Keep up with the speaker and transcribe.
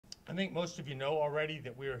I think most of you know already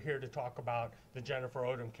that we are here to talk about the Jennifer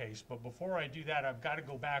Odom case, but before I do that, I've got to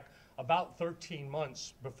go back about 13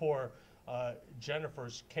 months before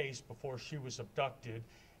Jennifer's case, before she was abducted.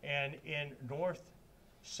 And in north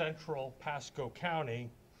central Pasco County,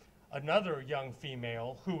 another young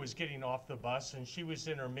female who was getting off the bus, and she was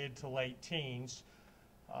in her mid to late teens,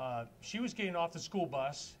 she was getting off the school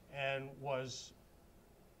bus and was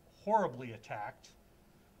horribly attacked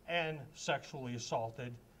and sexually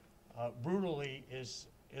assaulted. Brutally is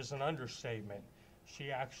an understatement. She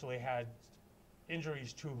actually had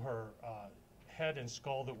injuries to her head and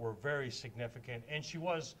skull that were very significant, and she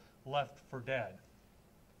was left for dead.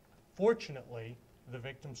 Fortunately, the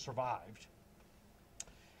victim survived,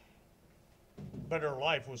 but her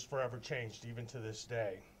life was forever changed even to this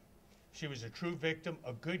day. She was a true victim,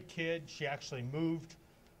 a good kid. She actually moved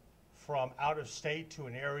from out of state to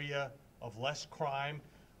an area of less crime.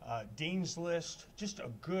 Dean's List, just a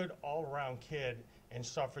good all-around kid, and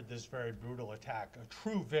suffered this very brutal attack, a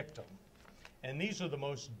true victim. And these are the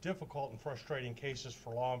most difficult and frustrating cases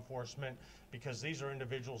for law enforcement because these are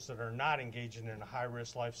individuals that are not engaging in a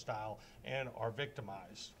high-risk lifestyle and are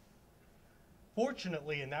victimized.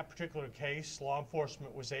 Fortunately, in that particular case, law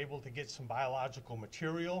enforcement was able to get some biological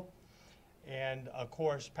material, and of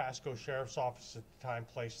course, Pasco Sheriff's Office at the time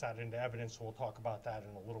placed that into evidence, and we'll talk about that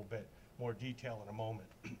in a little bit more detail in a moment.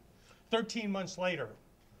 13 months later,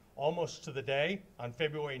 almost to the day, on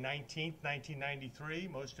February 19th, 1993,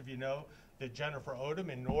 most of you know that Jennifer Odom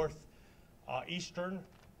in northeastern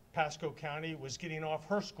Pasco County was getting off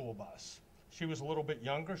her school bus. She was a little bit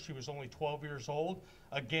younger. She was only 12 years old.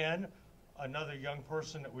 Again, another young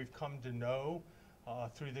person that we've come to know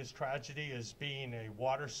through this tragedy as being a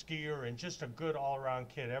water skier and just a good all-around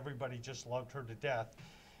kid. Everybody just loved her to death.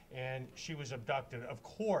 And she was abducted. Of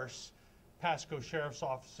course, Pasco Sheriff's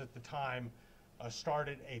Office at the time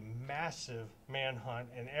started a massive manhunt,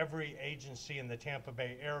 and every agency in the Tampa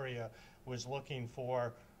Bay area was looking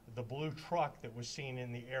for the blue truck that was seen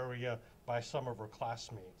in the area by some of her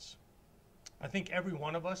classmates. I think every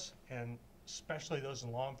one of us, and especially those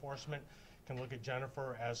in law enforcement, can look at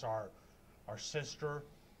Jennifer as our sister,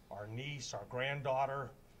 our niece, our granddaughter,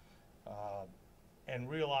 and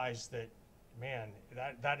realize that, man,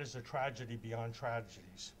 that is a tragedy beyond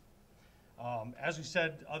tragedies. As we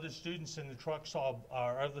said, other students in the truck saw,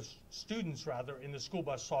 or other students rather, in the school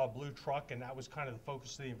bus saw a blue truck, and that was kind of the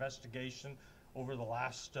focus of the investigation over the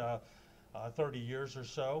last 30 years or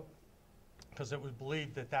so, because it was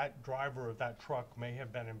believed that that driver of that truck may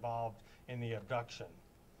have been involved in the abduction.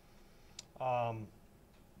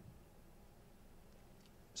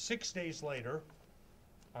 6 days later,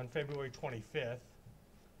 on February 25th,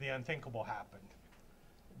 the unthinkable happened.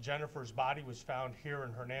 Jennifer's body was found here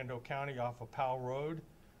in Hernando County off of Powell Road.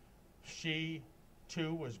 She,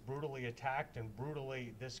 too, was brutally attacked and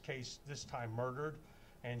brutally, this time murdered,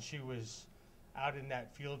 and she was out in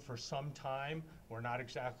that field for some time. We're not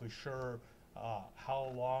exactly sure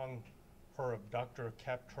how long her abductor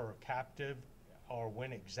kept her captive or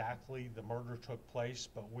when exactly the murder took place,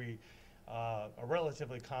 but we are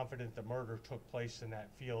relatively confident the murder took place in that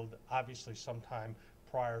field, obviously sometime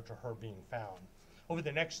prior to her being found. Over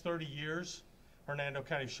the next 30 years, Hernando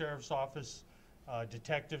County Sheriff's Office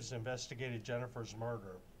detectives investigated Jennifer's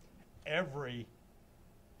murder. Every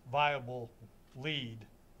viable lead,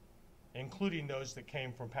 including those that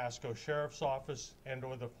came from Pasco Sheriff's Office and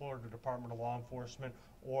or the Florida Department of Law Enforcement,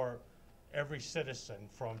 or every citizen,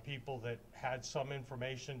 from people that had some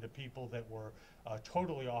information to people that were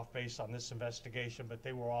totally off base on this investigation, but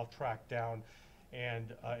they were all tracked down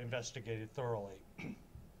and investigated thoroughly.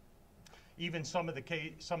 Even some of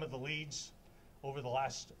the leads over the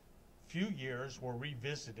last few years were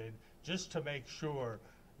revisited just to make sure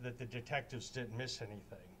that the detectives didn't miss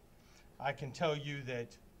anything. I can tell you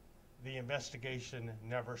that the investigation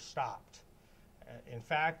never stopped. In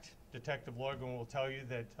fact, Detective Logan will tell you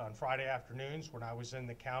that on Friday afternoons when I was in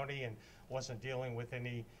the county and wasn't dealing with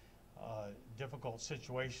any difficult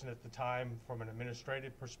situation at the time from an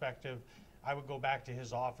administrative perspective, I would go back to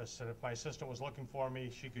his office, and if my assistant was looking for me,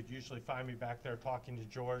 she could usually find me back there talking to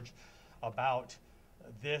George about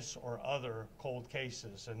this or other cold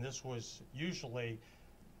cases. And this was usually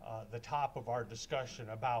the top of our discussion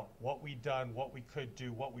about what we'd done, what we could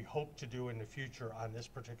do, what we hope to do in the future on this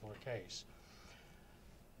particular case.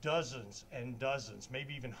 Dozens and dozens,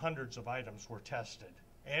 maybe even hundreds of items were tested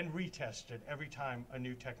and retested every time a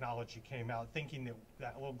new technology came out, thinking that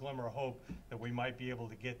that little glimmer of hope that we might be able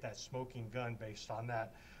to get that smoking gun based on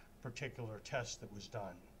that particular test that was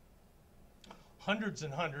done. Hundreds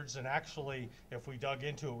and hundreds, and actually, if we dug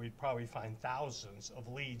into it, we'd probably find thousands of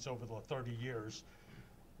leads over the 30 years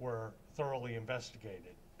were thoroughly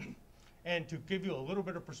investigated. And to give you a little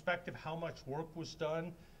bit of perspective how much work was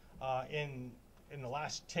done in the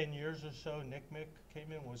last 10 years or so, Nick Mick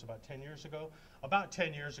came in, was about 10 years ago. About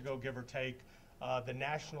 10 years ago, give or take, the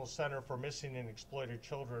National Center for Missing and Exploited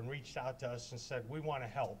Children reached out to us and said, we want to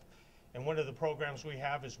help. And one of the programs we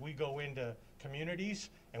have is we go into communities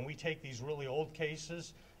and we take these really old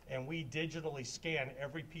cases and we digitally scan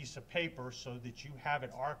every piece of paper so that you have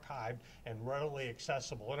it archived and readily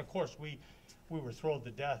accessible. And of course, we were thrilled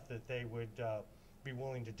to death that they would be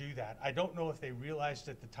willing to do that. I don't know if they realized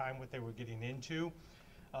at the time what they were getting into,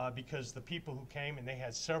 because the people who came, and they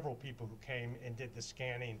had several people who came and did the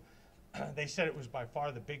scanning, they said it was by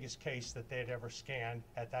far the biggest case that they had ever scanned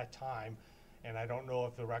at that time, and I don't know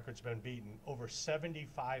if the record's been beaten. Over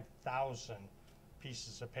 75,000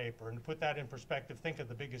 pieces of paper. And to put that in perspective, think of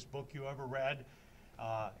the biggest book you ever read.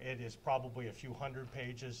 It is probably a few hundred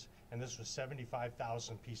pages, and this was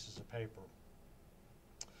 75,000 pieces of paper.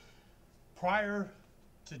 Prior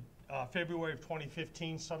to February of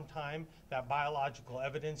 2015 sometime, that biological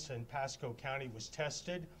evidence in Pasco County was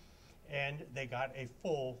tested, and they got a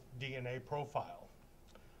full DNA profile.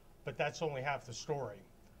 But that's only half the story.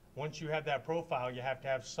 Once you have that profile, you have to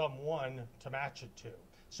have someone to match it to.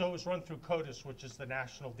 So it was run through CODIS, which is the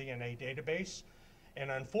National DNA Database, and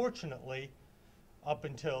unfortunately, up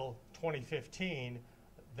until 2015,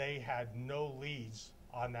 they had no leads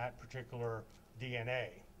on that particular DNA.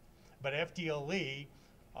 But FDLE,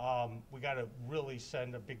 we got to really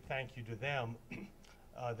send a big thank you to them.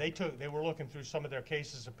 They were looking through some of their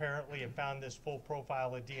cases apparently and found this full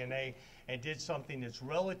profile of DNA and did something that's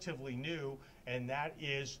relatively new, and that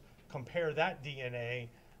is compare that DNA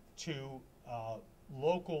to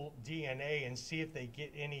local DNA and see if they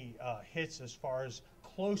get any hits as far as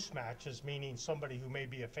close matches, meaning somebody who may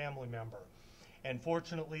be a family member. And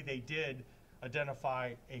fortunately, they did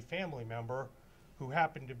identify a family member who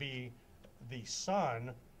happened to be the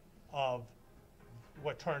son of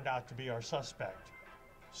what turned out to be our suspect.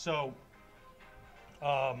 So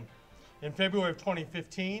in February of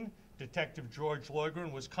 2015, Detective George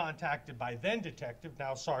Loigren was contacted by then Detective,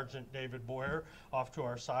 now Sergeant David Boyer, off to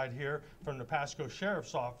our side here from the Pasco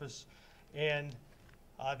Sheriff's Office. And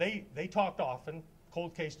they talked often.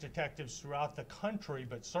 Cold case detectives throughout the country,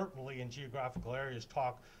 but certainly in geographical areas,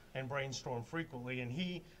 talk and brainstorm frequently. And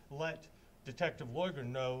he let Detective Loigren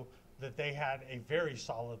know that they had a very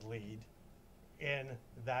solid lead in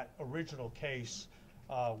that original case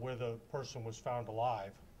where the person was found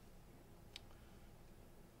alive.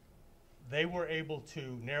 They were able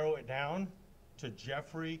to narrow it down to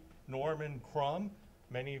Jeffrey Norman Crum.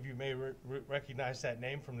 Many of you may recognize that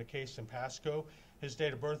name from the case in Pasco. His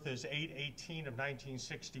date of birth is 8/18 of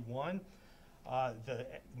 1961.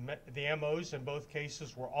 The MOs in both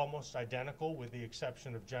cases were almost identical, with the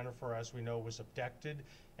exception of Jennifer, as we know, was abducted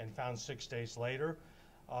and found 6 days later.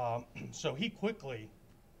 So he quickly,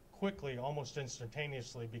 almost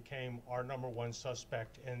instantaneously, became our #1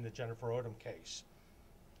 suspect in the Jennifer Odom case.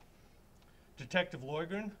 Detective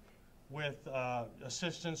Loigren, with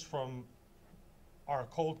assistance from our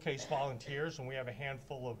cold case volunteers, and we have a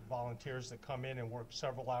handful of volunteers that come in and work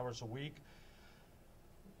several hours a week,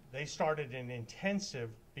 they started an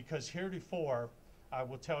intensive, because heretofore, I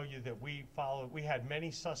will tell you that we had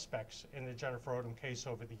many suspects in the Jennifer Odom case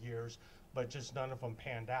over the years, but just none of them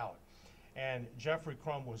panned out. And Jeffrey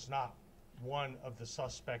Crum was not one of the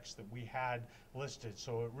suspects that we had listed,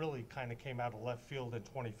 so it really kind of came out of left field in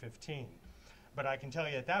 2015. But I can tell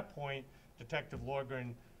you at that point, Detective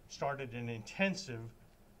Loigren started an intensive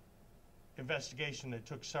investigation that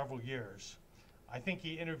took several years. I think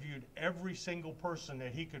he interviewed every single person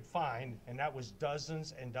that he could find, and that was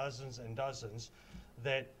dozens and dozens and dozens,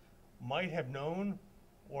 that might have known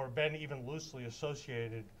or been even loosely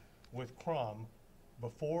associated with Crum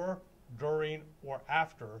before, during, or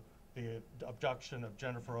after the abduction of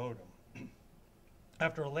Jennifer Odom.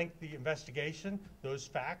 After a lengthy investigation, those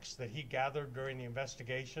facts that he gathered during the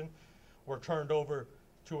investigation were turned over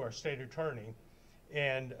to our state attorney,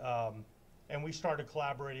 and we started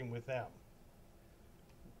collaborating with them.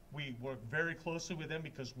 We work very closely with them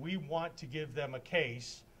because we want to give them a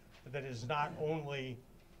case that is not only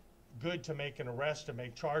good to make an arrest and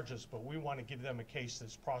make charges, but we want to give them a case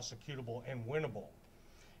that's prosecutable and winnable.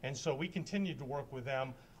 And so we continued to work with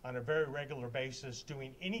them on a very regular basis,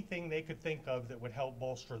 doing anything they could think of that would help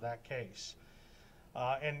bolster that case.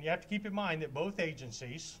 And you have to keep in mind that both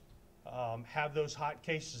agencies have those hot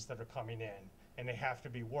cases that are coming in, and they have to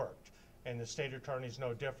be worked. And the state attorney's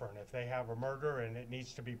no different. If they have a murder and it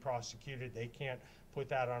needs to be prosecuted, they can't put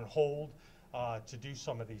that on hold to do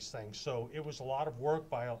some of these things. So it was a lot of work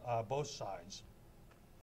by both sides.